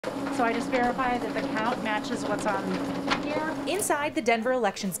So I just verify that the count matches what's on here. Inside the Denver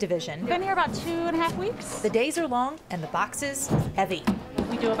Elections Division. Been here about 2.5 weeks. The days are long and the boxes heavy.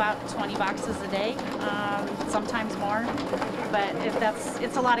 We do about 20 boxes a day, sometimes more, but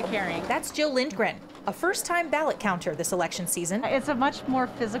it's a lot of carrying. That's Jill Lindgren, a first-time ballot counter this election season. It's a much more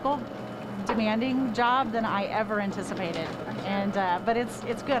physical, demanding job than I ever anticipated, but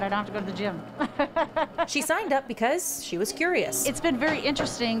it's good. I don't have to go to the gym. She signed up because she was curious. It's been very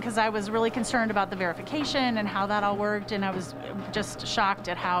interesting because I was really concerned about the verification and how that all worked, and I was just shocked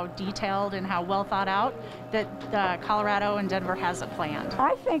at how detailed and how well thought out that Colorado and Denver has it planned.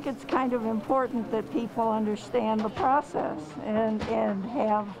 I think it's kind of important that people understand the process and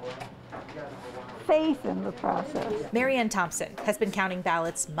have faith in the process. Marianne Thompson has been counting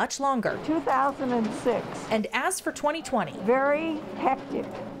ballots much longer. 2006. And as for 2020, very hectic,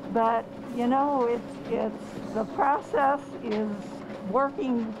 but you know, it's the process is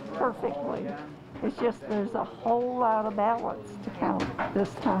working perfectly. It's just there's a whole lot of ballots to count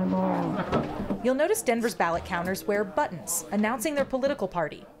this time around. You'll notice Denver's ballot counters wear buttons announcing their political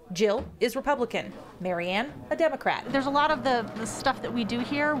party. Jill is Republican, Marianne a Democrat. There's a lot of the stuff that we do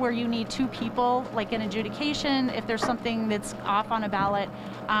here where you need two people, like in adjudication. If there's something that's off on a ballot,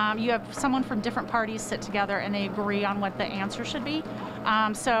 you have someone from different parties sit together and they agree on what the answer should be.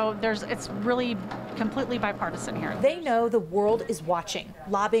 So it's really completely bipartisan here. They know the world is watching,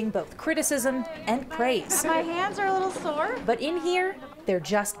 lobbying both criticism and praise. My hands are a little sore. But in here, they're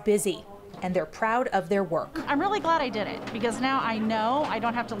just busy. And they're proud of their work. I'm really glad I did it because now I know I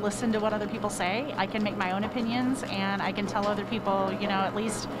don't have to listen to what other people say. I can make my own opinions and I can tell other people, you know, at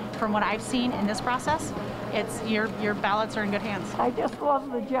least from what I've seen in this process, it's your ballots are in good hands. I just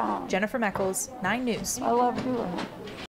love the job. Jennifer Meckles, 9 News. I love doing it.